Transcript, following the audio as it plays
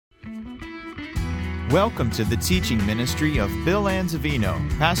Welcome to the teaching ministry of Bill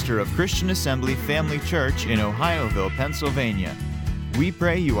Anzavino, pastor of Christian Assembly Family Church in Ohioville, Pennsylvania. We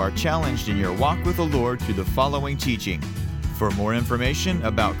pray you are challenged in your walk with the Lord through the following teaching. For more information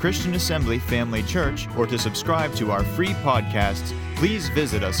about Christian Assembly Family Church or to subscribe to our free podcasts, please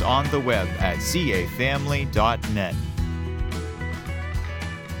visit us on the web at cafamily.net.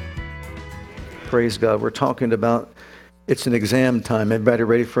 Praise God. We're talking about it's an exam time. Everybody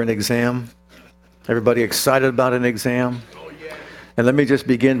ready for an exam? Everybody excited about an exam? And let me just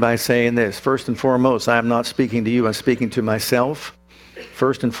begin by saying this. First and foremost, I am not speaking to you. I'm speaking to myself.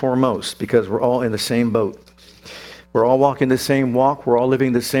 First and foremost, because we're all in the same boat. We're all walking the same walk. We're all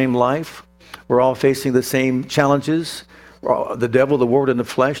living the same life. We're all facing the same challenges. The devil, the word in the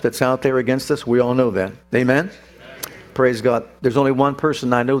flesh that's out there against us, we all know that. Amen? Praise God. There's only one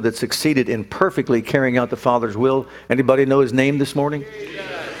person I know that succeeded in perfectly carrying out the Father's will. Anybody know his name this morning?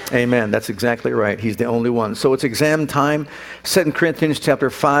 Amen. That's exactly right. He's the only one. So it's exam time. 2 Corinthians chapter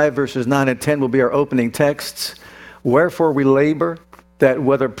 5, verses 9 and 10 will be our opening texts. Wherefore we labor, that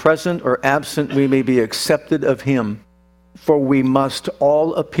whether present or absent we may be accepted of him. For we must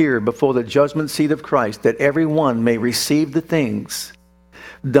all appear before the judgment seat of Christ, that every one may receive the things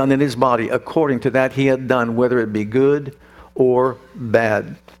done in his body according to that he had done, whether it be good or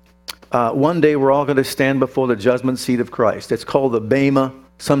bad. One day we're all going to stand before the judgment seat of Christ. It's called the Bema.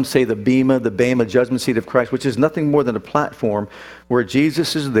 Some say the Bema judgment seat of Christ, which is nothing more than a platform where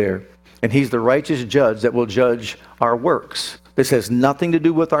Jesus is there, and he's the righteous judge that will judge our works. This has nothing to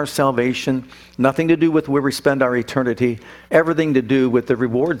do with our salvation, nothing to do with where we spend our eternity, everything to do with the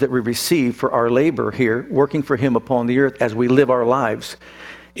rewards that we receive for our labor here, working for him upon the earth as we live our lives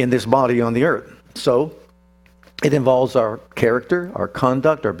in this body on the earth. So it involves our character, our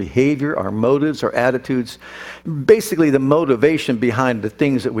conduct, our behavior, our motives, our attitudes, basically the motivation behind the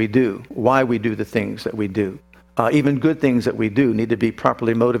things that we do, why we do the things that we do. Even good things that we do need to be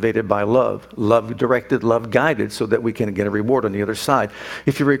properly motivated by love directed, love guided, so that we can get a reward on the other side.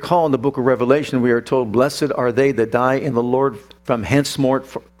 If you recall in the book of Revelation, we are told, blessed are they that die in the Lord from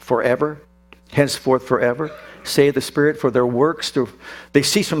henceforth forever, saith the Spirit, for their works, they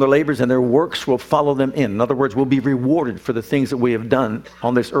cease from their labors, and their works will follow them in. In other words, we'll be rewarded for the things that we have done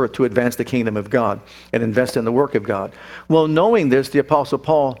on this earth to advance the kingdom of God and invest in the work of God. Well, knowing this, the Apostle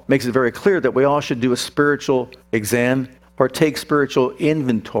Paul makes it very clear that we all should do a spiritual exam or take spiritual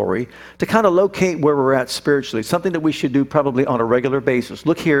inventory to kind of locate where we're at spiritually, something that we should do probably on a regular basis.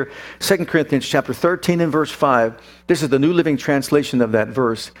 Look here, 2 Corinthians chapter 13 and verse 5. This is the New Living Translation of that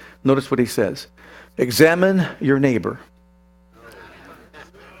verse. Notice what he says. Examine your neighbor.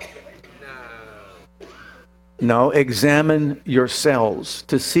 No, examine yourselves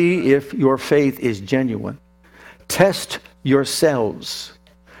to see if your faith is genuine. Test yourselves.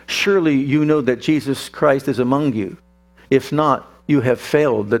 Surely you know that Jesus Christ is among you. If not, you have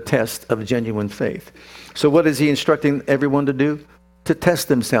failed the test of genuine faith. So what is he instructing everyone to do? To test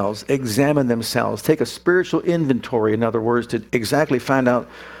themselves, examine themselves, take a spiritual inventory, in other words, to exactly find out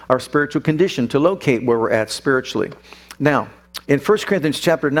our spiritual condition, to locate where we're at spiritually. Now, in 1 Corinthians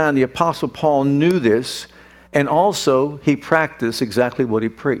chapter 9, the Apostle Paul knew this, and also he practiced exactly what he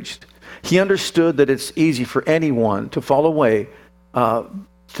preached. He understood that it's easy for anyone to fall away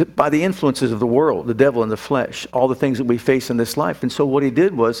by the influences of the world, the devil and the flesh, all the things that we face in this life. And so what he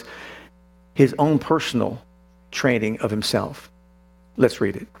did was his own personal training of himself. Let's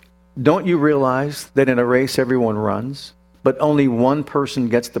read it. Don't you realize that in a race everyone runs, but only one person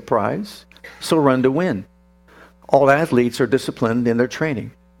gets the prize? So run to win. All athletes are disciplined in their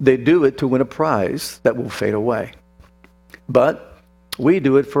training. They do it to win a prize that will fade away. But we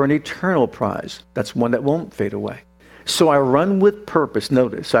do it for an eternal prize. That's one that won't fade away. So I run with purpose.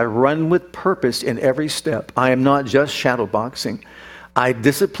 Notice, I run with purpose in every step. I am not just shadow boxing. I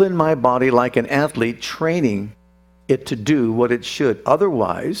discipline my body like an athlete, training it to do what it should.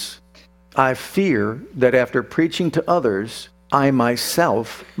 Otherwise, I fear that after preaching to others, I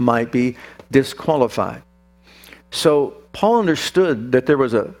myself might be disqualified. So Paul understood that there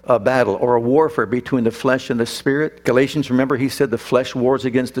was a battle or a warfare between the flesh and the spirit. Galatians, remember, he said the flesh wars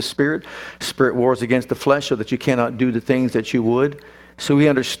against the spirit wars against the flesh, so that you cannot do the things that you would. So he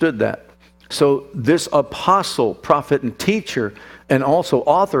understood that. So this apostle, prophet, and teacher, and also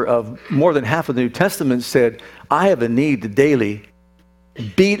author of more than half of the New Testament, said, I have a need to daily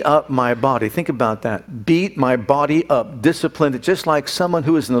beat up my body. Think about that. Beat my body up, discipline it, just like someone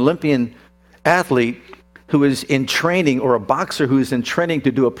who is an Olympian athlete who is in training, or a boxer who is in training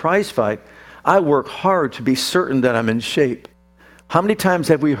to do a prize fight. I work hard to be certain that I'm in shape. How many times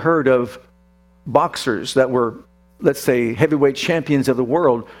have we heard of boxers that were let's say, heavyweight champions of the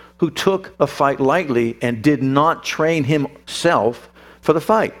world who took a fight lightly and did not train himself for the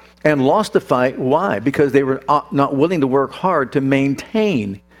fight and lost the fight. Why? Because they were not willing to work hard to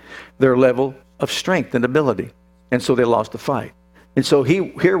maintain their level of strength and ability. And so they lost the fight. And so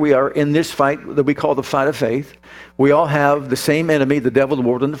here we are in this fight that we call the fight of faith. We all have the same enemy, the devil, the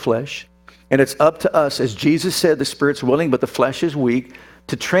world, and the flesh. And it's up to us, as Jesus said, the spirit's willing, but the flesh is weak,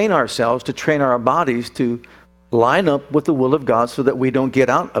 to train ourselves, to train our bodies to line up with the will of God so that we don't get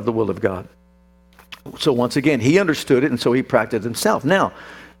out of the will of God. So once again, he understood it, and so he practiced himself. Now,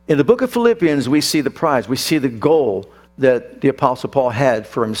 in the book of Philippians, we see the prize. We see the goal that the Apostle Paul had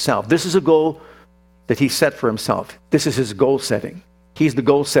for himself. This is a goal that he set for himself. This is his goal setting. He's the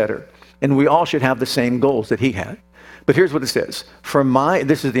goal setter. And we all should have the same goals that he had. But here's what it says.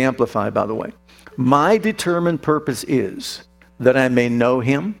 This is the Amplified, by the way. My determined purpose is that I may know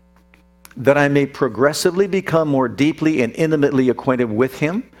him, that I may progressively become more deeply and intimately acquainted with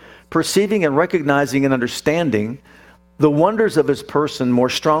him, perceiving and recognizing and understanding the wonders of his person more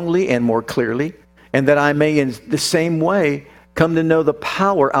strongly and more clearly, and that I may in the same way come to know the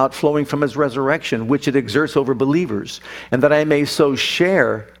power outflowing from his resurrection, which it exerts over believers, and that I may so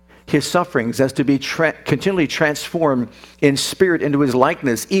share his sufferings as to be continually transformed in spirit into his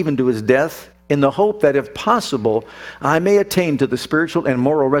likeness, even to his death, in the hope that if possible, I may attain to the spiritual and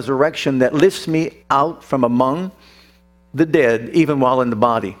moral resurrection that lifts me out from among the dead, even while in the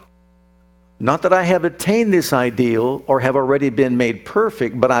body. Not that I have attained this ideal or have already been made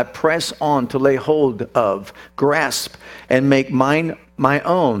perfect, but I press on to lay hold of, grasp, and make mine my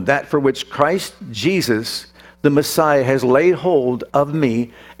own, that for which Christ Jesus, the Messiah, has laid hold of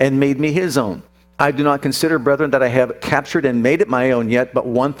me and made me his own. I do not consider, brethren, that I have captured and made it my own yet, but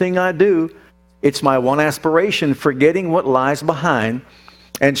one thing I do, it's my one aspiration, forgetting what lies behind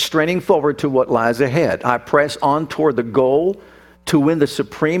and straining forward to what lies ahead. I press on toward the goal to win the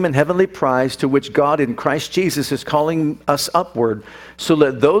supreme and heavenly prize to which God in Christ Jesus is calling us upward. So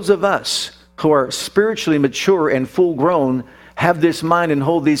let those of us who are spiritually mature and full grown have this mind and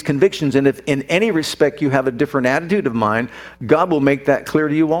hold these convictions. And if in any respect you have a different attitude of mind, God will make that clear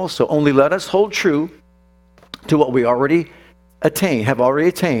to you also. Only let us hold true to what we have already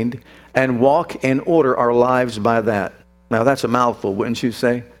attained, and walk and order our lives by that. Now that's a mouthful, wouldn't you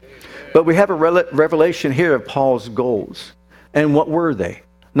say? But we have a revelation here of Paul's goals. And what were they?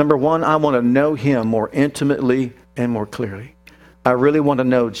 Number one, I want to know him more intimately and more clearly. I really want to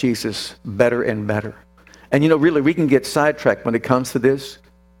know Jesus better and better. And really, we can get sidetracked when it comes to this.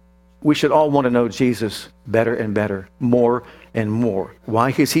 We should all want to know Jesus better and better, more and more. Why?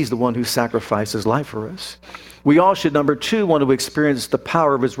 Because he's the one who sacrificed his life for us. We all should, number two, want to experience the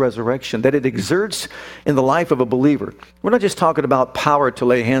power of his resurrection, that it exerts in the life of a believer. We're not just talking about power to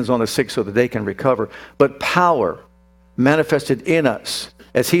lay hands on the sick so that they can recover, but power manifested in us,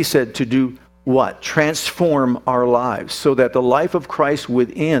 as he said, to do what? Transform our lives so that the life of Christ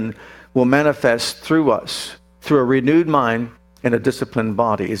within will manifest through us, through a renewed mind and a disciplined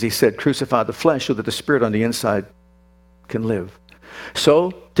body. As he said, crucify the flesh so that the spirit on the inside can live.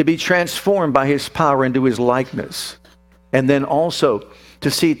 So, to be transformed by his power into his likeness. And then also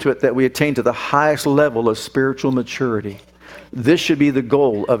to see to it that we attain to the highest level of spiritual maturity. This should be the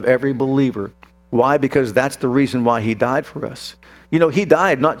goal of every believer. Why? Because that's the reason why he died for us. He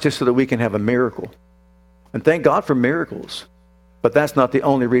died not just so that we can have a miracle. And thank God for miracles. But that's not the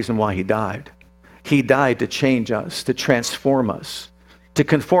only reason why he died. He died to change us, to transform us, to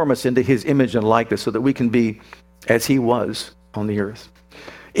conform us into his image and likeness so that we can be as he was on the earth.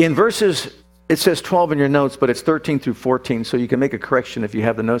 In verses, it says 12 in your notes, but it's 13 through 14, so you can make a correction if you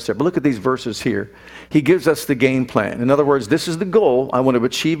have the notes there. But look at these verses here. He gives us the game plan. In other words, this is the goal. I want to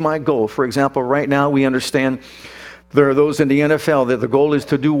achieve my goal. For example, right now we understand there are those in the NFL that the goal is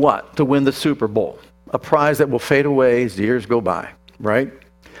to do what? To win the Super Bowl. A prize that will fade away as the years go by, right?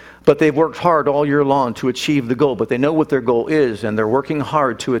 But they've worked hard all year long to achieve the goal, but they know what their goal is, and they're working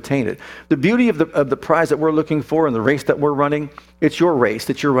hard to attain it. The beauty of the prize that we're looking for and the race that we're running, it's your race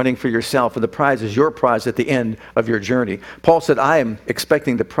that you're running for yourself, and the prize is your prize at the end of your journey. Paul said, I am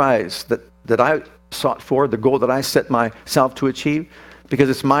expecting the prize that I sought for, the goal that I set myself to achieve,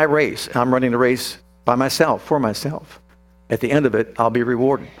 because it's my race. I'm running the race by myself, for myself. At the end of it, I'll be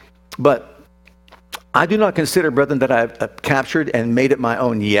rewarded. But I do not consider, brethren, that I've captured and made it my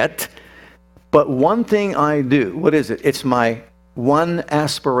own yet. But one thing I do, what is it? It's my one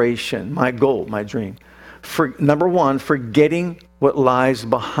aspiration, my goal, my dream. Number one, forgetting what lies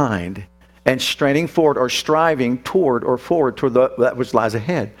behind and straining forward or striving toward or forward toward that which lies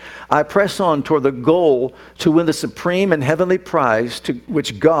ahead. I press on toward the goal to win the supreme and heavenly prize to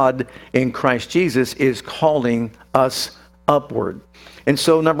which God in Christ Jesus is calling us upward. And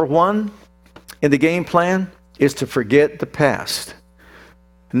so number one in the game plan is to forget the past.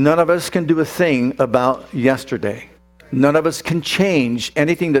 None of us can do a thing about yesterday. None of us can change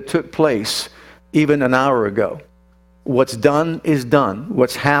anything that took place even an hour ago. What's done is done.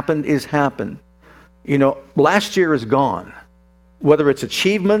 What's happened is happened. You know, last year is gone. Whether it's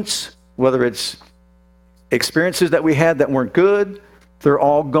achievements, whether it's experiences that we had that weren't good, they're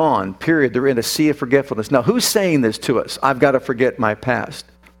all gone, period. They're in a sea of forgetfulness. Now, who's saying this to us? I've got to forget my past.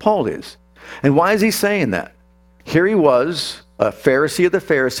 Paul is. And why is he saying that? Here he was, a Pharisee of the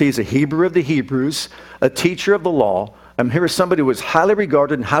Pharisees, a Hebrew of the Hebrews, a teacher of the law. Here is somebody who was highly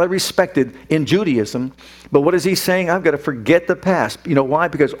regarded and highly respected in Judaism. But what is he saying? I've got to forget the past. You know why?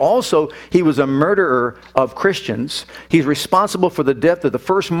 Because also he was a murderer of Christians. He's responsible for the death of the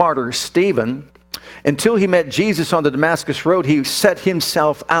first martyr, Stephen. Until he met Jesus on the Damascus Road, he set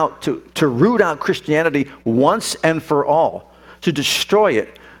himself out to root out Christianity once and for all, to destroy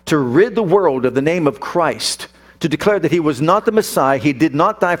it, to rid the world of the name of Christ, to declare that he was not the Messiah, he did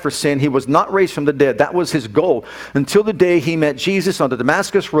not die for sin, he was not raised from the dead. That was his goal until the day he met Jesus on the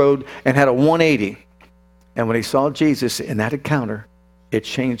Damascus Road and had a 180. And when he saw Jesus in that encounter, it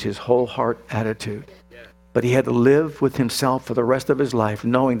changed his whole heart attitude. But he had to live with himself for the rest of his life,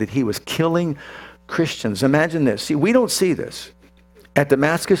 knowing that he was killing Christians. Imagine this. See, we don't see this. At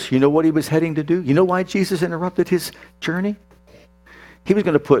Damascus, you know what he was heading to do? You know why Jesus interrupted his journey? He was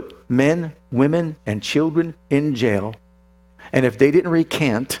going to put men, women, and children in jail. And if they didn't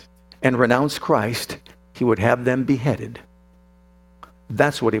recant and renounce Christ, he would have them beheaded.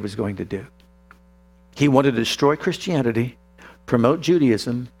 That's what he was going to do. He wanted to destroy Christianity, promote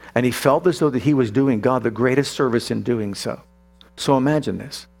Judaism, and he felt as though that he was doing God the greatest service in doing so. So imagine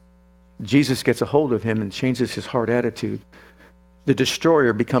this. Jesus gets a hold of him and changes his heart attitude. The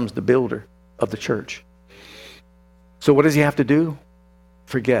destroyer becomes the builder of the church. So what does he have to do?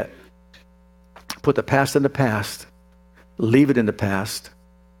 Forget. Put the past in the past, leave it in the past,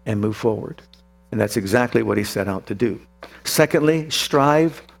 and move forward. And that's exactly what he set out to do. Secondly,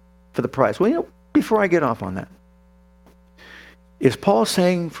 strive for the prize. Well, you know, before I get off on that, is Paul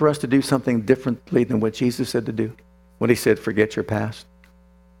saying for us to do something differently than what Jesus said to do when he said, forget your past?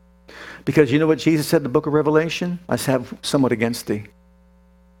 Because you know what Jesus said in the book of Revelation? I have somewhat against thee.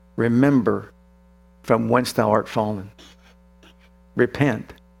 Remember from whence thou art fallen.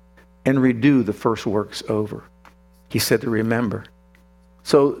 Repent and redo the first works over. He said to remember.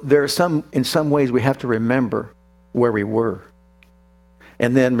 So there are in some ways we have to remember where we were.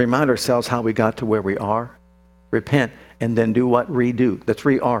 And then remind ourselves how we got to where we are. Repent and then do what? Redo. The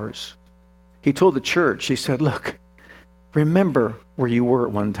 3 R's. He told the church, he said, look, remember where you were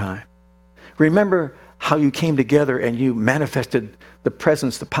at one time. Remember how you came together and you manifested the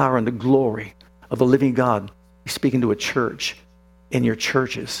presence, the power, and the glory of the living God. He's speaking to a church in your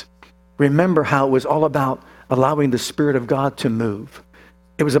churches. Remember how it was all about allowing the Spirit of God to move.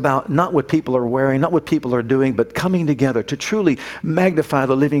 It was about not what people are wearing, not what people are doing, but coming together to truly magnify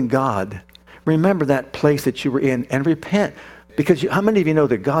the living God. Remember that place that you were in and repent. Because how many of you know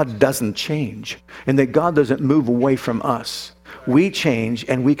that God doesn't change and that God doesn't move away from us? We change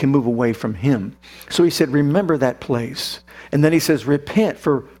and we can move away from him. So he said, remember that place. And then he says, repent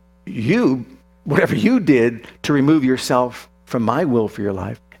for you, whatever you did to remove yourself from my will for your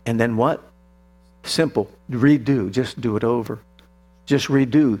life. And then what? Simple. Redo. Just do it over. Just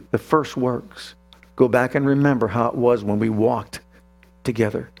redo the first works. Go back and remember how it was when we walked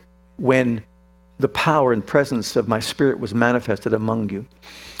together. When the power and presence of my Spirit was manifested among you.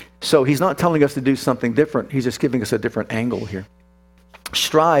 So he's not telling us to do something different. He's just giving us a different angle here.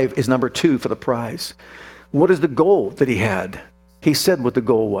 Strive is number 2 for the prize. What is the goal that he had? He said what the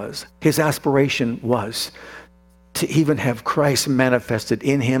goal was. His aspiration was to even have Christ manifested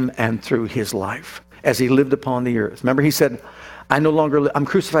in him and through his life as he lived upon the earth. Remember, he said, I'm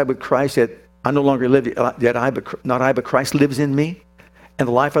crucified with Christ, yet I no longer live, not I, but Christ lives in me. And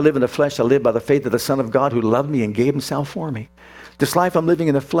the life I live in the flesh, I live by the faith of the Son of God who loved me and gave himself for me. This life I'm living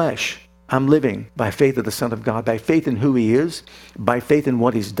in the flesh, I'm living by faith of the Son of God, by faith in who he is, by faith in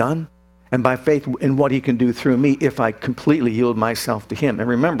what he's done, and by faith in what he can do through me if I completely yield myself to him. And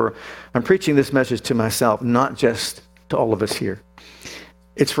remember, I'm preaching this message to myself, not just to all of us here.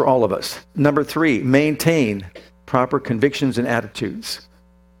 It's for all of us. Number 3, maintain proper convictions and attitudes.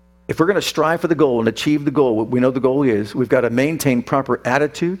 If we're going to strive for the goal and achieve the goal, what we know the goal is, we've got to maintain proper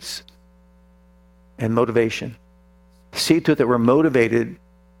attitudes and motivation. See to it that we're motivated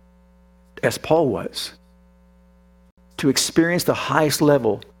as Paul was, to experience the highest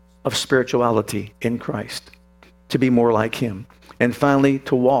level of spirituality in Christ, to be more like him, and finally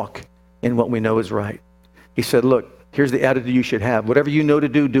to walk in what we know is right. He said, look, here's the attitude you should have. Whatever you know to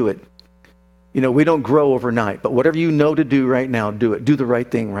do, do it. You know, we don't grow overnight, but whatever you know to do right now, do it. Do the right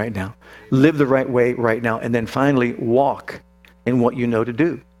thing right now. Live the right way right now. And then finally, walk in what you know to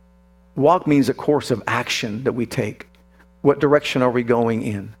do. Walk means a course of action that we take. What direction are we going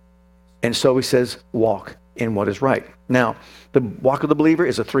in? And so he says, walk in what is right. Now, the walk of the believer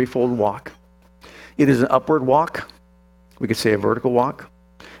is a threefold walk. It is an upward walk. We could say a vertical walk.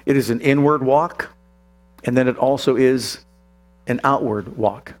 It is an inward walk. And then it also is an outward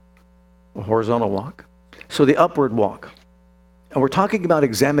walk, a horizontal walk. So the upward walk. And we're talking about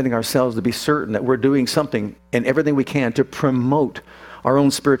examining ourselves to be certain that we're doing something and everything we can to promote our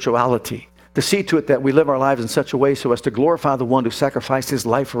own spirituality, to see to it that we live our lives in such a way so as to glorify the one who sacrificed his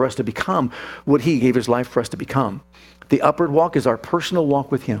life for us to become what he gave his life for us to become. The upward walk is our personal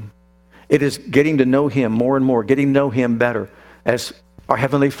walk with him. It is getting to know him more and more, getting to know him better as our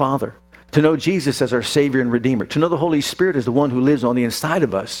Heavenly Father, to know Jesus as our Savior and Redeemer, to know the Holy Spirit as the one who lives on the inside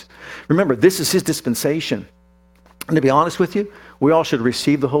of us. Remember, this is his dispensation. And to be honest with you, we all should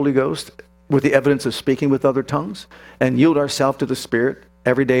receive the Holy Ghost with the evidence of speaking with other tongues and yield ourselves to the Spirit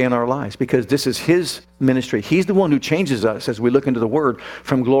every day in our lives, because this is his ministry. He's the one who changes us as we look into the Word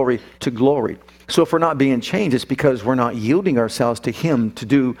from glory to glory. So if we're not being changed, it's because we're not yielding ourselves to him to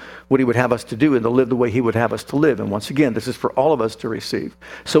do what he would have us to do and to live the way he would have us to live. And once again, this is for all of us to receive.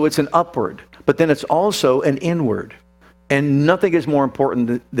 So it's an upward, but then it's also an inward. And nothing is more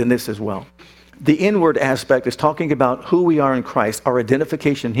important than this as well. The inward aspect is talking about who we are in Christ, our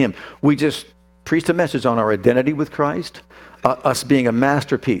identification in him. We just preached a message on our identity with Christ, us being a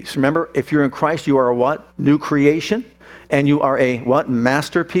masterpiece. Remember, if you're in Christ, you are a what? New creation. And you are a what?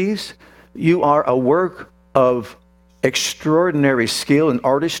 Masterpiece. You are a work of extraordinary skill and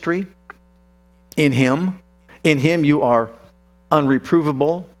artistry in him. In him you are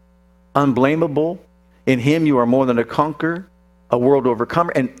unreprovable, unblameable. In him you are more than a conqueror, a world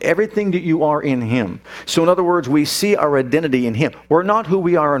overcomer, and everything that you are in him. So in other words, we see our identity in him. We're not who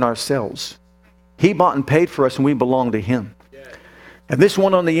we are in ourselves. He bought and paid for us, and we belong to him. And this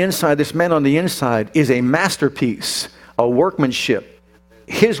one on the inside, this man on the inside, is a masterpiece, a workmanship,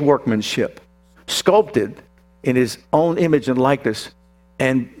 his workmanship, sculpted in his own image and likeness.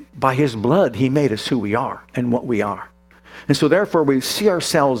 And by his blood, he made us who we are and what we are. And so therefore, we see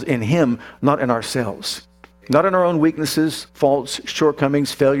ourselves in him, not in ourselves. Not in our own weaknesses, faults,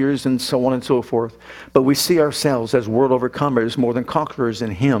 shortcomings, failures, and so on and so forth. But we see ourselves as world overcomers, more than conquerors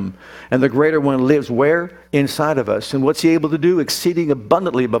in him. And the greater one lives where? Inside of us. And what's he able to do? Exceeding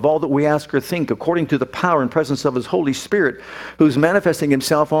abundantly above all that we ask or think, according to the power and presence of his Holy Spirit, who's manifesting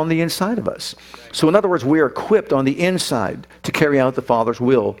himself on the inside of us. So in other words, we are equipped on the inside to carry out the Father's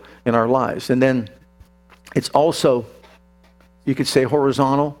will in our lives. And then it's also, you could say,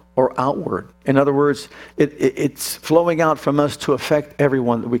 horizontal or outward. In other words, it's flowing out from us to affect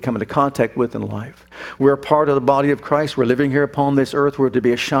everyone that we come into contact with in life. We're a part of the body of Christ. We're living here upon this earth. We're to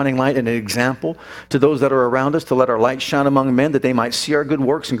be a shining light and an example to those that are around us, to let our light shine among men, that they might see our good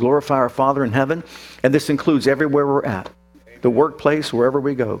works and glorify our Father in heaven. And this includes everywhere we're at, the workplace, wherever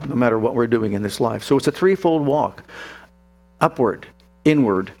we go, no matter what we're doing in this life. So it's a threefold walk: upward,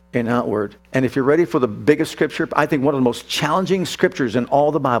 inward, and outward. And if you're ready for the biggest scripture, I think one of the most challenging scriptures in all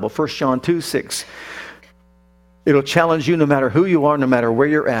the Bible, 1 John 2:6. It'll challenge you no matter who you are, no matter where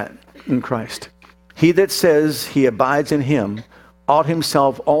you're at in Christ. He that says he abides in him ought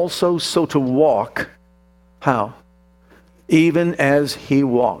himself also so to walk. How? Even as he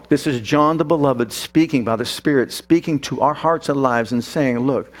walked. This is John the Beloved speaking by the Spirit, speaking to our hearts and lives and saying,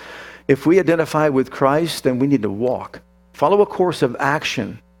 look, if we identify with Christ, then we need to walk. Follow a course of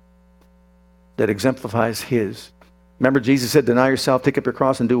action that exemplifies his. Remember, Jesus said, deny yourself, take up your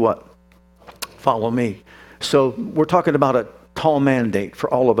cross, and do what? Follow me. So we're talking about a tall mandate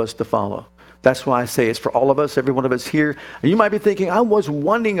for all of us to follow. That's why I say it's for all of us, every one of us here. And you might be thinking, I was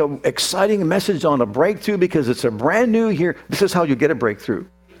wanting an exciting message on a breakthrough because it's a brand new year. This is how you get a breakthrough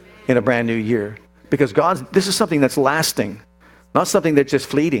in a brand new year. Because this is something that's lasting, not something that's just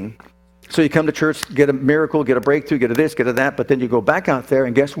fleeting. So you come to church, get a miracle, get a breakthrough, get a this, get a that, but then you go back out there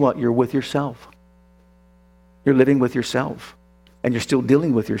and guess what? You're with yourself. You're living with yourself. And you're still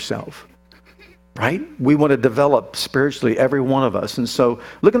dealing with yourself. Right? We want to develop spiritually, every one of us. And so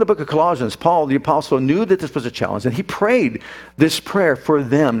look in the book of Colossians. Paul, the apostle, knew that this was a challenge. And he prayed this prayer for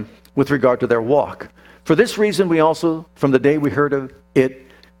them with regard to their walk. For this reason, we also, from the day we heard of it,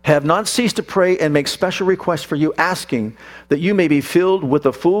 have not ceased to pray and make special requests for you, asking that you may be filled with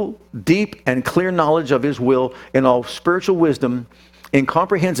the full, deep, and clear knowledge of his will in all spiritual wisdom, in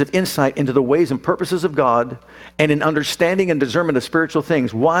comprehensive insight into the ways and purposes of God, and in understanding and discernment of spiritual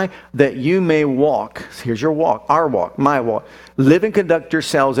things. Why? That you may walk. Here's your walk, our walk, my walk. Live and conduct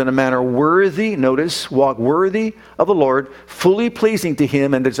yourselves in a manner worthy, notice, walk worthy of the Lord, fully pleasing to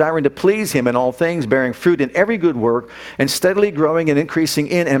him and desiring to please him in all things, bearing fruit in every good work, and steadily growing and increasing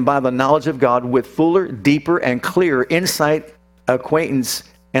in and by the knowledge of God with fuller, deeper, and clearer insight, acquaintance,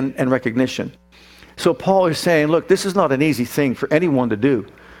 and recognition. So Paul is saying, look, this is not an easy thing for anyone to do.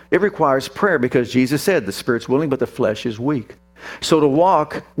 It requires prayer because Jesus said the spirit's willing, but the flesh is weak. So to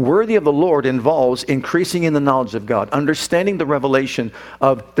walk worthy of the Lord involves increasing in the knowledge of God, understanding the revelation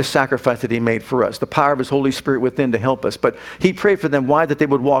of the sacrifice that he made for us, the power of his Holy Spirit within to help us. But he prayed for them, why? That they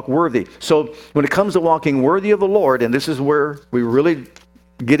would walk worthy. So when it comes to walking worthy of the Lord, and this is where we really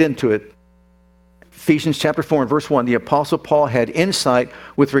get into it, Ephesians chapter 4 and verse 1, the Apostle Paul had insight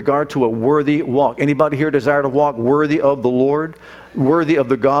with regard to a worthy walk. Anybody here desire to walk worthy of the Lord, worthy of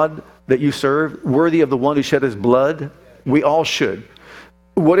the God that you serve, worthy of the one who shed his blood? We all should.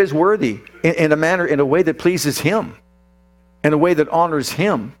 What is worthy? In a manner, in a way that pleases him, in a way that honors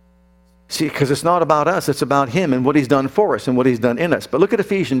him. See, because it's not about us, it's about him and what he's done for us and what he's done in us. But look at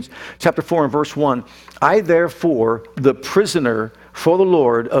Ephesians chapter 4 and verse 1. I therefore, the prisoner for the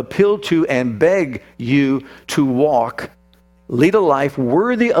Lord, appeal to and beg you to walk, lead a life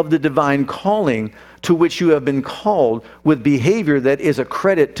worthy of the divine calling to which you have been called, with behavior that is a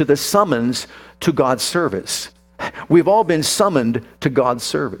credit to the summons to God's service. We've all been summoned to God's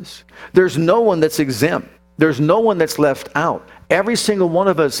service. There's no one that's exempt. There's no one that's left out. Every single one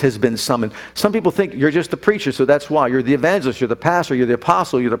of us has been summoned. Some people think you're just the preacher, so that's why. You're the evangelist, you're the pastor, you're the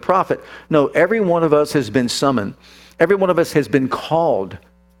apostle, you're the prophet. No, every one of us has been summoned. Every one of us has been called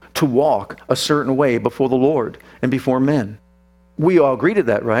to walk a certain way before the Lord and before men. We all agree to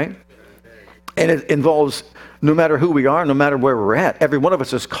that, right? And it involves, no matter who we are, no matter where we're at, every one of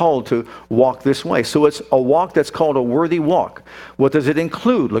us is called to walk this way. So it's a walk that's called a worthy walk. What does it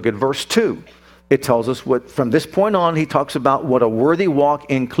include? Look at verse 2. It tells us what, from this point on, he talks about what a worthy walk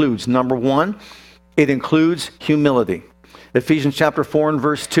includes. Number one, it includes humility. Ephesians chapter 4 and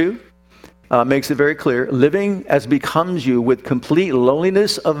verse 2 makes it very clear. Living as becomes you with complete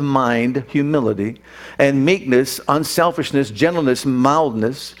lowliness of mind, humility, and meekness, unselfishness, gentleness,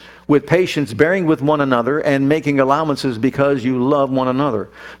 mildness, with patience, bearing with one another, and making allowances because you love one another.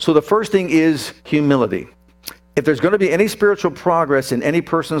 So the first thing is humility. If there's going to be any spiritual progress in any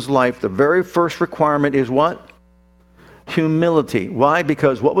person's life, the very first requirement is what? Humility. Why?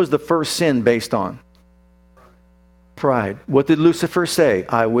 Because what was the first sin based on? Pride. What did Lucifer say?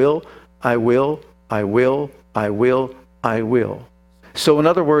 I will, I will, I will, I will, I will. So in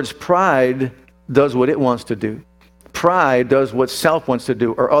other words, pride does what it wants to do. Pride does what self wants to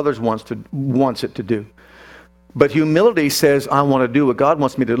do or others wants it to do. But humility says, I want to do what God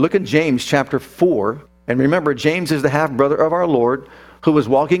wants me to do. Look at James chapter 4. And remember, James is the half-brother of our Lord who was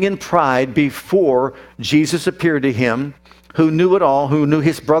walking in pride before Jesus appeared to him, who knew it all, who knew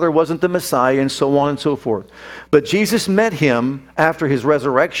his brother wasn't the Messiah, and so on and so forth. But Jesus met him after his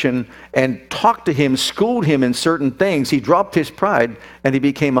resurrection and talked to him, schooled him in certain things. He dropped his pride and he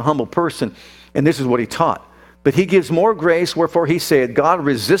became a humble person. And this is what he taught. But he gives more grace, wherefore he said, God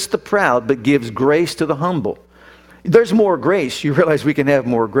resists the proud, but gives grace to the humble. There's more grace. You realize we can have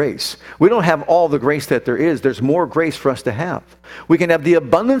more grace. We don't have all the grace that there is. There's more grace for us to have. We can have the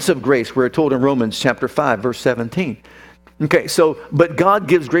abundance of grace, we're told in Romans chapter 5, verse 17. Okay, so, but God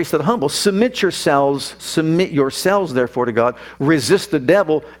gives grace to the humble. Submit yourselves, therefore, to God. Resist the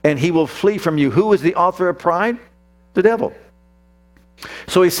devil, and he will flee from you. Who is the author of pride? The devil.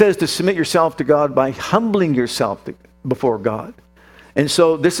 So he says to submit yourself to God by humbling yourself before God. And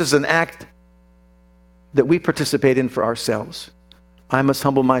so this is an act that we participate in for ourselves. I must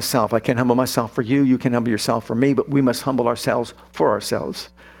humble myself. I can't humble myself for you. You can humble yourself for me, but we must humble ourselves for ourselves.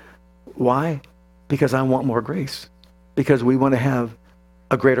 Why? Because I want more grace. Because we want to have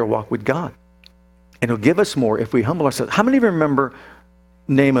a greater walk with God. And he'll give us more if we humble ourselves. How many of you remember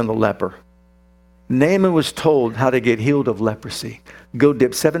Naaman the leper? Naaman was told how to get healed of leprosy. Go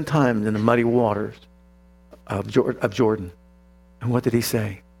dip 7 times in the muddy waters of Jordan. And what did he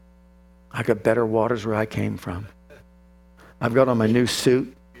say? I got better waters where I came from. I've got on my new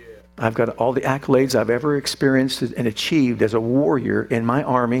suit. I've got all the accolades I've ever experienced and achieved as a warrior in my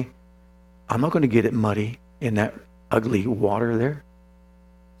army. I'm not going to get it muddy in that ugly water there.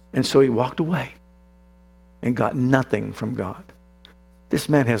 And so he walked away and got nothing from God. This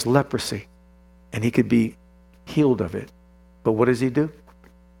man has leprosy and he could be healed of it. But what does he do?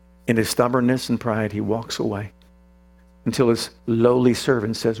 In his stubbornness and pride, he walks away until his lowly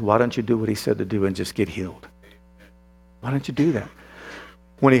servant says, why don't you do what he said to do and just get healed? Why don't you do that?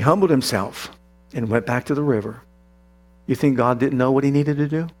 When he humbled himself and went back to the river, you think God didn't know what he needed to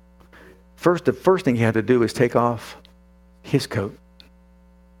do? The first thing he had to do is take off his coat.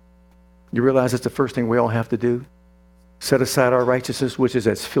 You realize that's the first thing we all have to do? Set aside our righteousness, which is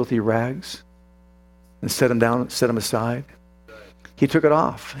as filthy rags, and set them aside. He took it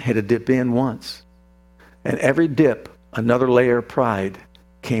off, had to dip in once. And every dip, another layer of pride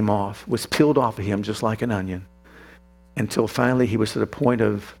came off, was peeled off of him just like an onion, until finally he was to the point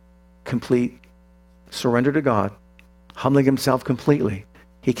of complete surrender to God, humbling himself completely.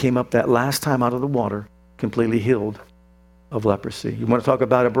 He came up that last time out of the water, completely healed of leprosy. You want to talk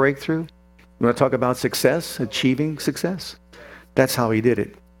about a breakthrough? You want to talk about success, achieving success? That's how he did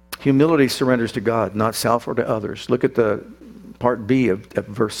it. Humility surrenders to God, not self or to others. Look at the part B of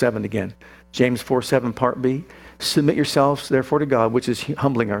verse 7 again. James 4:7, part B. Submit yourselves, therefore, to God, which is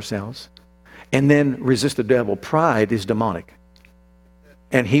humbling ourselves. And then resist the devil. Pride is demonic.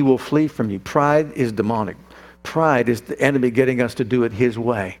 And he will flee from you. Pride is demonic. Pride is the enemy getting us to do it his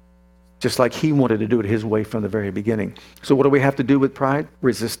way. Just like he wanted to do it his way from the very beginning. So what do we have to do with pride?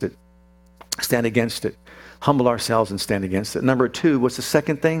 Resist it. Stand against it. Humble ourselves and stand against it. Number 2, what's the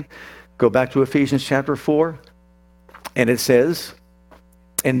second thing? Go back to Ephesians chapter 4. And it says,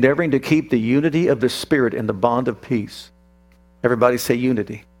 endeavoring to keep the unity of the Spirit in the bond of peace. Everybody say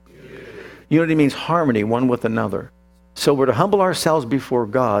unity. Unity means harmony one with another. So we're to humble ourselves before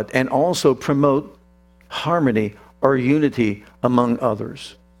God and also promote harmony or unity among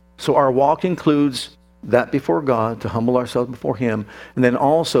others. So our walk includes that before God, to humble ourselves before him, and then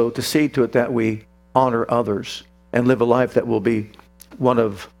also to see to it that we honor others and live a life that will be one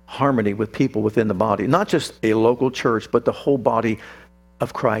of harmony with people within the body. Not just a local church, but the whole body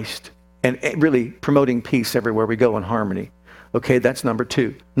of Christ. And really promoting peace everywhere we go in harmony. Okay, that's number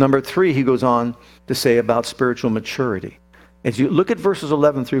 2. Number 3, he goes on to say about spiritual maturity. As you look at verses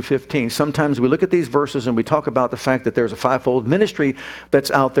 11 through 15, sometimes we look at these verses and we talk about the fact that there's a fivefold ministry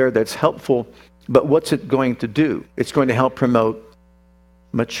that's out there that's helpful, but what's it going to do? It's going to help promote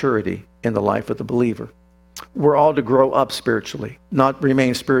maturity in the life of the believer. We're all to grow up spiritually, not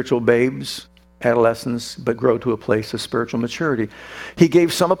remain spiritual babes, adolescents, but grow to a place of spiritual maturity. He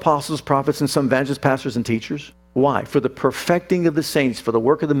gave some apostles, prophets, and some evangelists, pastors, and teachers. Why? For the perfecting of the saints, for the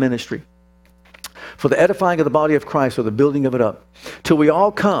work of the ministry, for the edifying of the body of Christ, or the building of it up, till we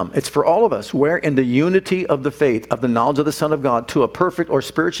all come. It's for all of us, where in the unity of the faith, of the knowledge of the Son of God, to a perfect or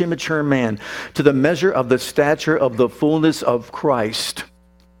spiritually mature man, to the measure of the stature of the fullness of Christ.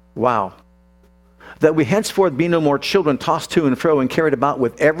 Wow. That we henceforth be no more children, tossed to and fro and carried about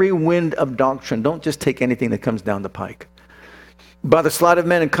with every wind of doctrine. Don't just take anything that comes down the pike. By the sleight of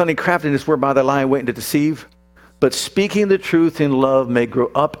men and cunning craftiness whereby they lie in waiting to deceive. But speaking the truth in love may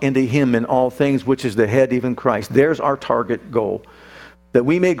grow up into him in all things, which is the head, even Christ. There's our target goal. That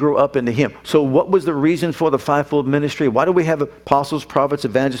we may grow up into him. So what was the reason for the fivefold ministry? Why do we have apostles, prophets,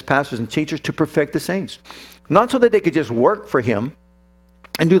 evangelists, pastors, and teachers? To perfect the saints. Not so that they could just work for him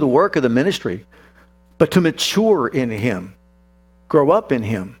and do the work of the ministry, but to mature in him, grow up in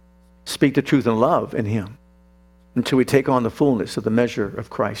him, speak the truth in love in him, until we take on the fullness of the measure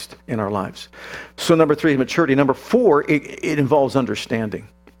of Christ in our lives. So number 3 is maturity. Number 4, it involves understanding.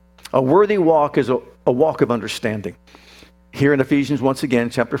 A worthy walk is a walk of understanding. Here in Ephesians, once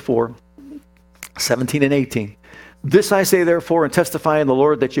again, chapter 4, 17 and 18. This I say therefore and testify in the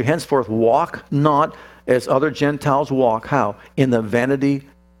Lord, that you henceforth walk not as other Gentiles walk. How? In the vanity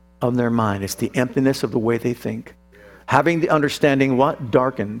of their mind. It's the emptiness of the way they think. Having the understanding, what?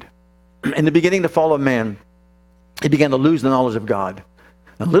 Darkened. In the beginning, the fall of man, he began to lose the knowledge of God.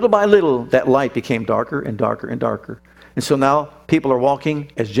 And little by little, that light became darker and darker and darker. And so now people are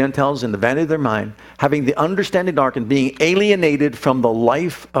walking as Gentiles in the vanity of their mind, having the understanding darkened, being alienated from the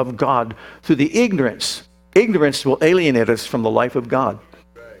life of God through the ignorance. Ignorance will alienate us from the life of God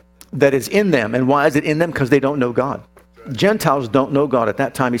that is in them. And why is it in them? Because they don't know God. Gentiles don't know God at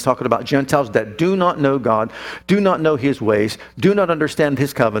that time. He's talking about Gentiles that do not know God, do not know his ways, do not understand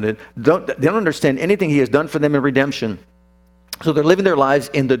his covenant, they don't understand anything he has done for them in redemption. So they're living their lives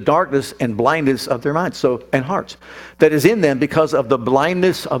in the darkness and blindness of their minds and hearts that is in them because of the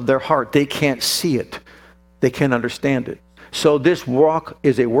blindness of their heart. They can't see it. They can't understand it. So this walk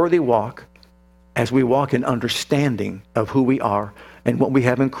is a worthy walk as we walk in understanding of who we are and what we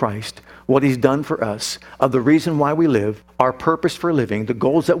have in Christ, what he's done for us, of the reason why we live, our purpose for living, the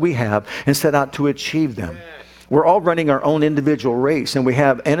goals that we have, and set out to achieve them. We're all running our own individual race, and we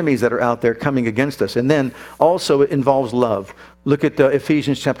have enemies that are out there coming against us. And then also it involves love. Look at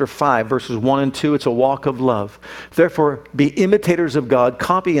Ephesians chapter 5, verses 1 and 2. It's a walk of love. Therefore, be imitators of God,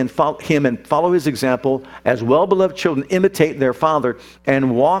 copy and follow him and follow his example. As well-beloved children, imitate their Father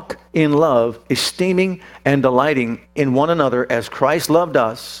and walk in love, esteeming and delighting in one another as Christ loved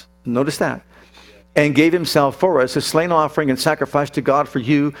us. Notice that. And gave himself for us, a slain offering and sacrifice to God for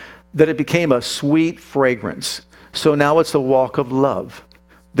you, that it became a sweet fragrance. So now it's a walk of love.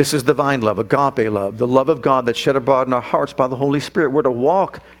 This is divine love, agape love, the love of God that's shed abroad in our hearts by the Holy Spirit. We're to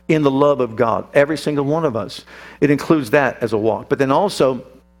walk in the love of God, every single one of us. It includes that as a walk. But then also,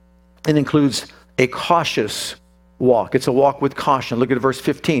 it includes a cautious walk. It's a walk with caution. Look at verse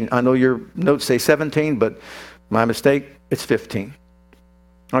 15. I know your notes say 17, but my mistake, it's 15.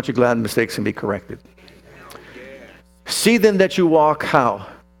 Aren't you glad mistakes can be corrected? See then that you walk how?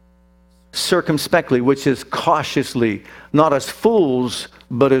 Circumspectly, which is cautiously, not as fools,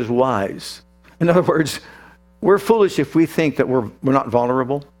 but as wise. In other words, we're foolish if we think that we're not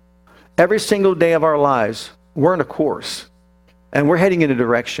vulnerable. Every single day of our lives, we're in a course, and we're heading in a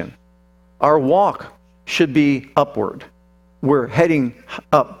direction. Our walk should be upward. We're heading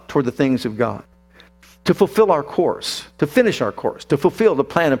up toward the things of God. To fulfill our course, to finish our course, to fulfill the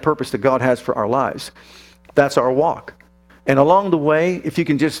plan and purpose that God has for our lives. That's our walk. And along the way, if you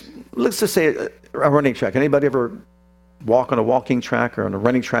can just, let's just say a running track. Anybody ever walk on a walking track or on a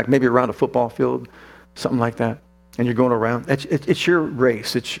running track, maybe around a football field, something like that, and you're going around? It's your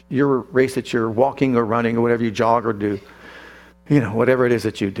race. It's your race that you're walking or running or whatever you jog or do. You know, whatever it is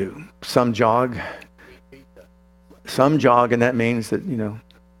that you do. Some jog, and that means that, you know,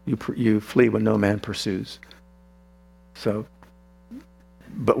 you flee when no man pursues. So,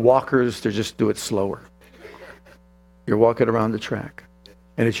 but walkers, they just do it slower. You're walking around the track,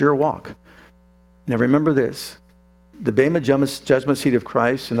 and it's your walk. Now remember this, the Bema judgment seat of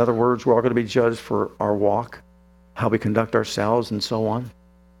Christ, in other words, we're all going to be judged for our walk, how we conduct ourselves, and so on.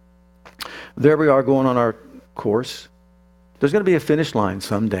 There we are going on our course. There's going to be a finish line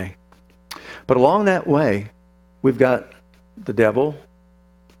someday. But along that way, we've got the devil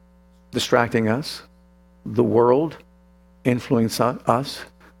distracting us, the world influencing us,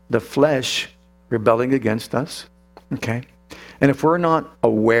 the flesh rebelling against us. Okay? And if we're not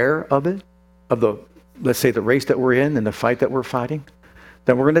aware of it, of the, let's say, the race that we're in and the fight that we're fighting,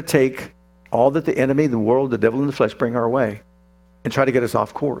 then we're going to take all that the enemy, the world, the devil, and the flesh bring our way and try to get us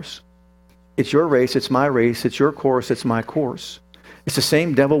off course. It's your race, it's my race, it's your course, it's my course. It's the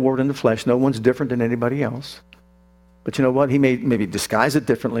same devil word in the flesh. No one's different than anybody else. But you know what? He may maybe disguise it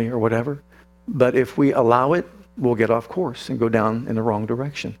differently or whatever. But if we allow it, we'll get off course and go down in the wrong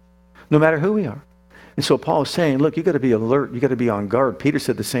direction, no matter who we are. And so Paul is saying, look, you got to be alert. You got to be on guard. Peter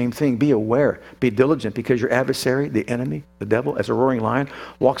said the same thing. Be aware. Be diligent, because your adversary, the enemy, the devil, as a roaring lion,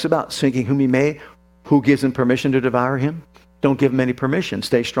 walks about seeking whom he may. Who gives him permission to devour him? Don't give him any permission.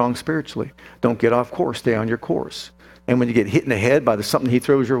 Stay strong spiritually. Don't get off course. Stay on your course. And when you get hit in the head by something he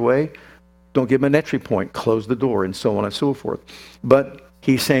throws your way, don't give him an entry point. Close the door, and so on and so forth. But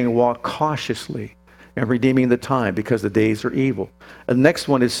he's saying walk cautiously and redeeming the time, because the days are evil. And the next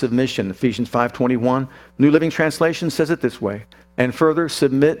one is submission. Ephesians 5:21. New Living Translation says it this way. And further,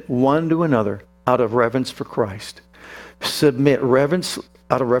 submit one to another out of reverence for Christ. Submit reverence,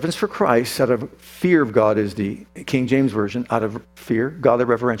 out of reverence for Christ, out of fear of God is the King James Version, out of fear, godly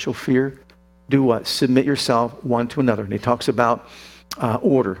reverential fear. Do what? Submit yourself one to another. And he talks about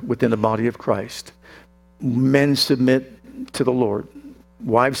order within the body of Christ. Men submit to the Lord.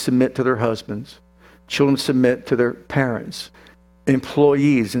 Wives submit to their husbands. Children submit to their parents.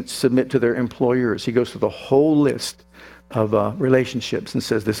 Employees submit to their employers. He goes through the whole list of relationships and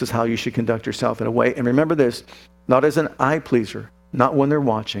says this is how you should conduct yourself in a way. And remember this, not as an eye pleaser, not when they're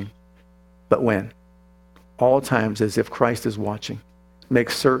watching, but when? All times as if Christ is watching. Make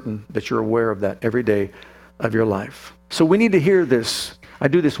certain that you're aware of that every day of your life. So we need to hear this. I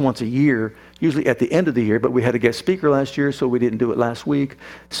do this once a year, usually at the end of the year, but we had a guest speaker last year, so we didn't do it last week.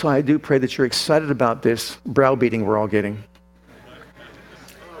 So I do pray that you're excited about this browbeating we're all getting.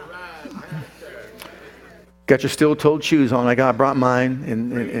 Got your steel-toed shoes on. I brought mine,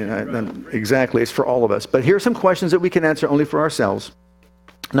 and exactly, it's for all of us. But here are some questions that we can answer only for ourselves.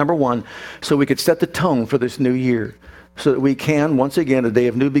 Number one, so we could set the tone for this new year, so that we can, once again, a day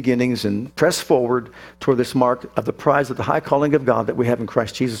of new beginnings, and press forward toward this mark of the prize of the high calling of God that we have in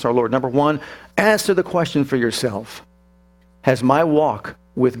Christ Jesus our Lord. Number one, answer the question for yourself. Has my walk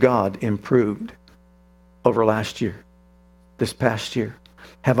with God improved over last year, this past year?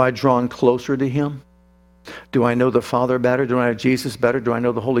 Have I drawn closer to Him? Do I know the Father better? Do I know Jesus better? Do I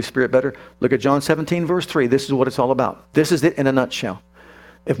know the Holy Spirit better? Look at John 17, verse 3. This is what it's all about. This is it in a nutshell.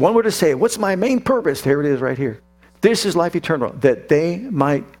 If one were to say, what's my main purpose? Here it is right here. This is life eternal, that they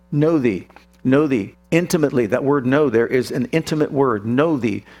might know thee intimately. That word know there is an intimate word. Know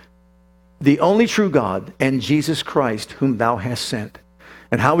thee, the only true God, and Jesus Christ, whom thou hast sent.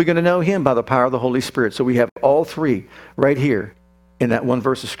 And how are we going to know him? By the power of the Holy Spirit. So we have all three right here in that one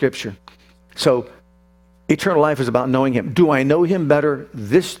verse of Scripture. So eternal life is about knowing him. Do I know him better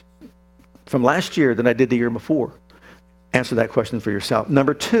from last year than I did the year before? Answer that question for yourself.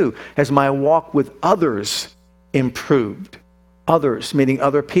 Number two, has my walk with others improved? Others, meaning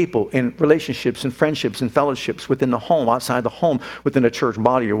other people in relationships and friendships and fellowships within the home, outside the home, within a church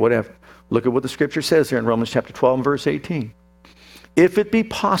body or whatever. Look at what the Scripture says here in Romans chapter 12 and verse 18. If it be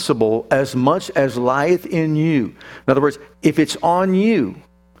possible, as much as lieth in you. In other words, if it's on you,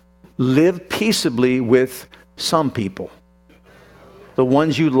 live peaceably with some people. The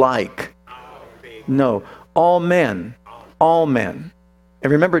ones you like. No, all men. All men.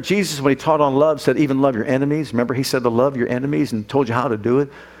 And remember, Jesus, when he taught on love, said, even love your enemies. Remember, he said to love your enemies and told you how to do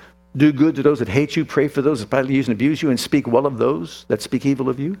it. Do good to those that hate you. Pray for those that spitefully use and abuse you, and speak well of those that speak evil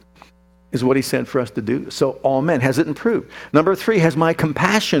of you. Is what he said for us to do. So all men. Has it improved? Number three, has my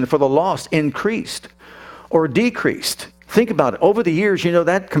compassion for the lost increased or decreased? Think about it. Over the years,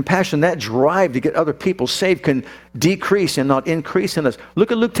 that compassion, that drive to get other people saved can decrease and not increase in us.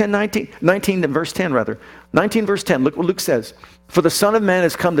 Look at Luke 19 verse 10 rather. 19 verse 10, look what Luke says. For the Son of Man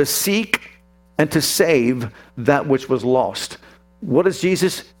has come to seek and to save that which was lost. What is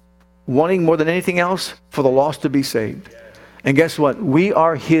Jesus wanting more than anything else? For the lost to be saved. And guess what? We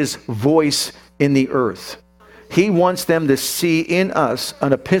are his voice in the earth. He wants them to see in us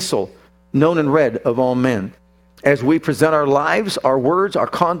an epistle known and read of all men. As we present our lives, our words, our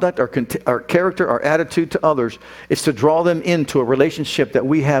conduct, our character, our attitude to others, it's to draw them into a relationship that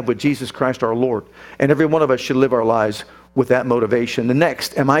we have with Jesus Christ our Lord. And every one of us should live our lives with that motivation. The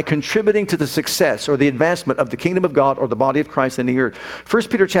next, am I contributing to the success or the advancement of the kingdom of God or the body of Christ in the earth? 1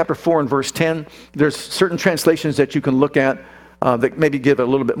 Peter chapter 4 and verse 10, there's certain translations that you can look at that maybe give a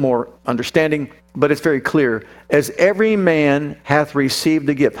little bit more understanding, but it's very clear. As every man hath received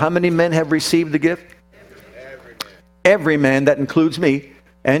the gift. How many men have received the gift? Every man, that includes me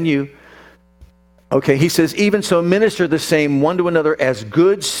and you. Okay, he says, even so minister the same one to another as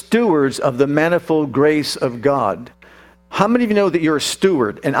good stewards of the manifold grace of God. How many of you know that you're a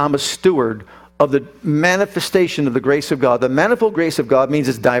steward and I'm a steward of the manifestation of the grace of God? The manifold grace of God means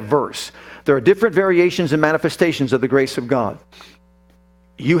it's diverse. There are different variations and manifestations of the grace of God.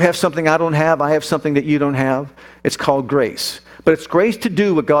 You have something I don't have. I have something that you don't have. It's called grace. But it's grace to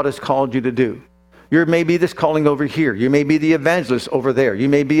do what God has called you to do. You may be this calling over here. You may be the evangelist over there. You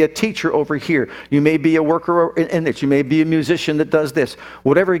may be a teacher over here. You may be a worker in this. You may be a musician that does this.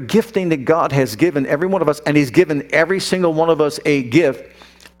 Whatever gifting that God has given every one of us, and he's given every single one of us a gift,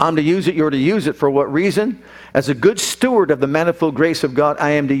 I'm to use it. You're to use it for what reason? As a good steward of the manifold grace of God,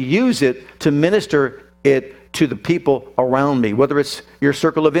 I am to use it to minister it to the people around me, whether it's your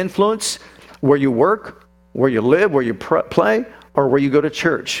circle of influence, where you work, where you live, where you play, or where you go to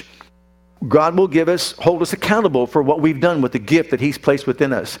church. God will hold us accountable for what we've done with the gift that he's placed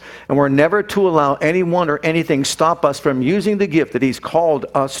within us. And we're never to allow anyone or anything stop us from using the gift that he's called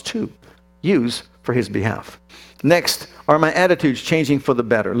us to use for his behalf. Next, are my attitudes changing for the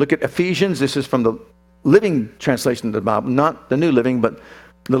better? Look at Ephesians. This is from the Living Translation of the Bible, not the New Living, but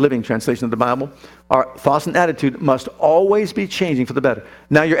the Living Translation of the Bible. Our thoughts and attitude must always be changing for the better.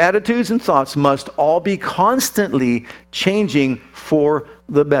 Now, your attitudes and thoughts must all be constantly changing for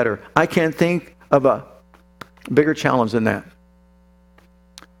the better. I can't think of a bigger challenge than that.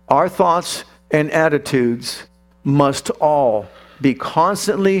 Our thoughts and attitudes must all be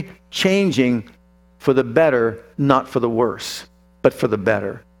constantly changing for the better, not for the worse, but for the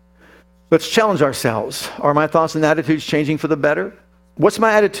better. Let's challenge ourselves. Are my thoughts and attitudes changing for the better? What's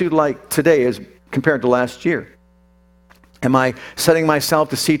my attitude like today as compared to last year? Am I setting myself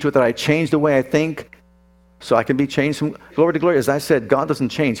to see to it that I change the way I think so I can be changed from glory to glory? As I said, God doesn't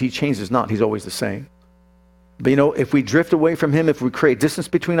change. He changes not. He's always the same. But if we drift away from him, if we create distance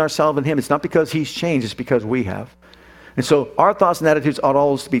between ourselves and him, it's not because he's changed, it's because we have. And so our thoughts and attitudes ought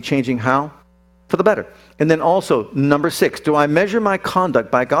always to be changing how? For the better. And then also, number 6, do I measure my conduct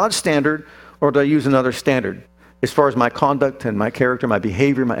by God's standard or do I use another standard? As far as my conduct and my character, my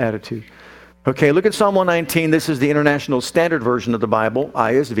behavior, my attitude. Okay, look at Psalm 119. This is the International Standard Version of the Bible,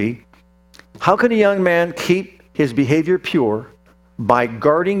 ISV. How can a young man keep his behavior pure? By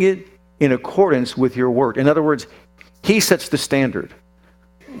guarding it in accordance with your word. In other words, he sets the standard.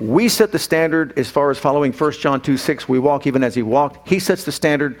 We set the standard as far as following 1 John 2:6. We walk even as he walked. He sets the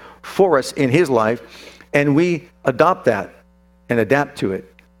standard for us in his life, and we adopt that and adapt to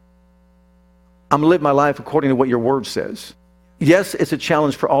it. I'm going to live my life according to what your word says. Yes, it's a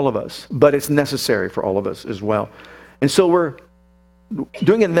challenge for all of us, but it's necessary for all of us as well. And so we're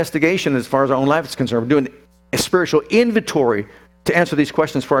doing an investigation as far as our own life is concerned. We're doing a spiritual inventory to answer these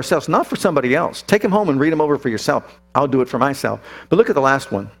questions for ourselves, not for somebody else. Take them home and read them over for yourself. I'll do it for myself. But look at the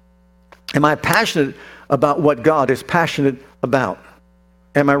last one. Am I passionate about what God is passionate about?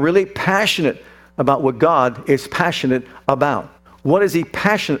 Am I really passionate about what God is passionate about? What is he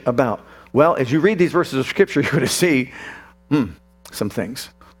passionate about? Well, as you read these verses of Scripture, you're going to see some things.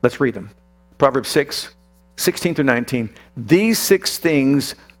 Let's read them. Proverbs 6, 16 through 19. These 6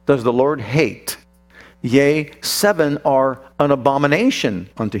 things does the Lord hate. Yea, 7 are an abomination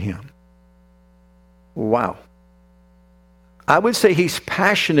unto him. Wow. I would say he's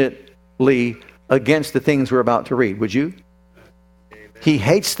passionately against the things we're about to read. Would you? Amen. He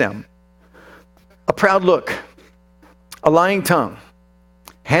hates them. A proud look, a lying tongue,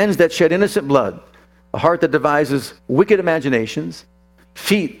 hands that shed innocent blood, a heart that devises wicked imaginations,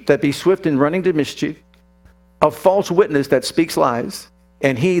 feet that be swift in running to mischief, a false witness that speaks lies,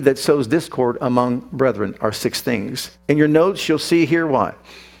 and he that sows discord among brethren are 6 things. In your notes, you'll see here why.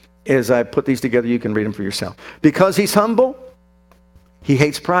 As I put these together, you can read them for yourself. Because he's humble, he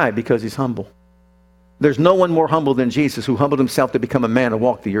hates pride because he's humble. There's no one more humble than Jesus, who humbled himself to become a man and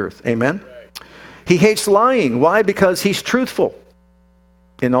walk the earth. Amen? He hates lying. Why? Because he's truthful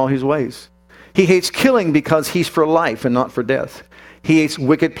in all his ways. He hates killing because he's for life and not for death. He hates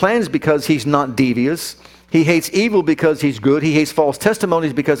wicked plans because he's not devious. He hates evil because he's good. He hates false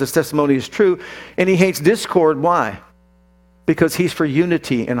testimonies because his testimony is true. And he hates discord. Why? Because he's for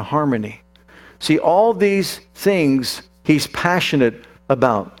unity and harmony. See, all these things he's passionate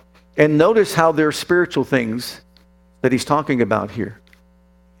about. And notice how they're spiritual things that he's talking about here.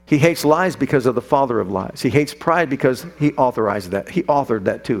 He hates lies because of the father of lies. He hates pride because he authorized that. He authored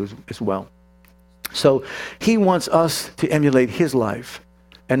that too as well. So he wants us to emulate his life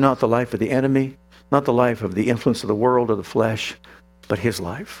and not the life of the enemy, not the life of the influence of the world or the flesh, but his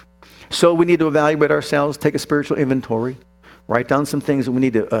life. So we need to evaluate ourselves, take a spiritual inventory, write down some things that we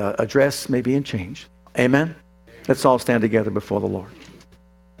need to address, maybe, and change. Amen? Let's all stand together before the Lord.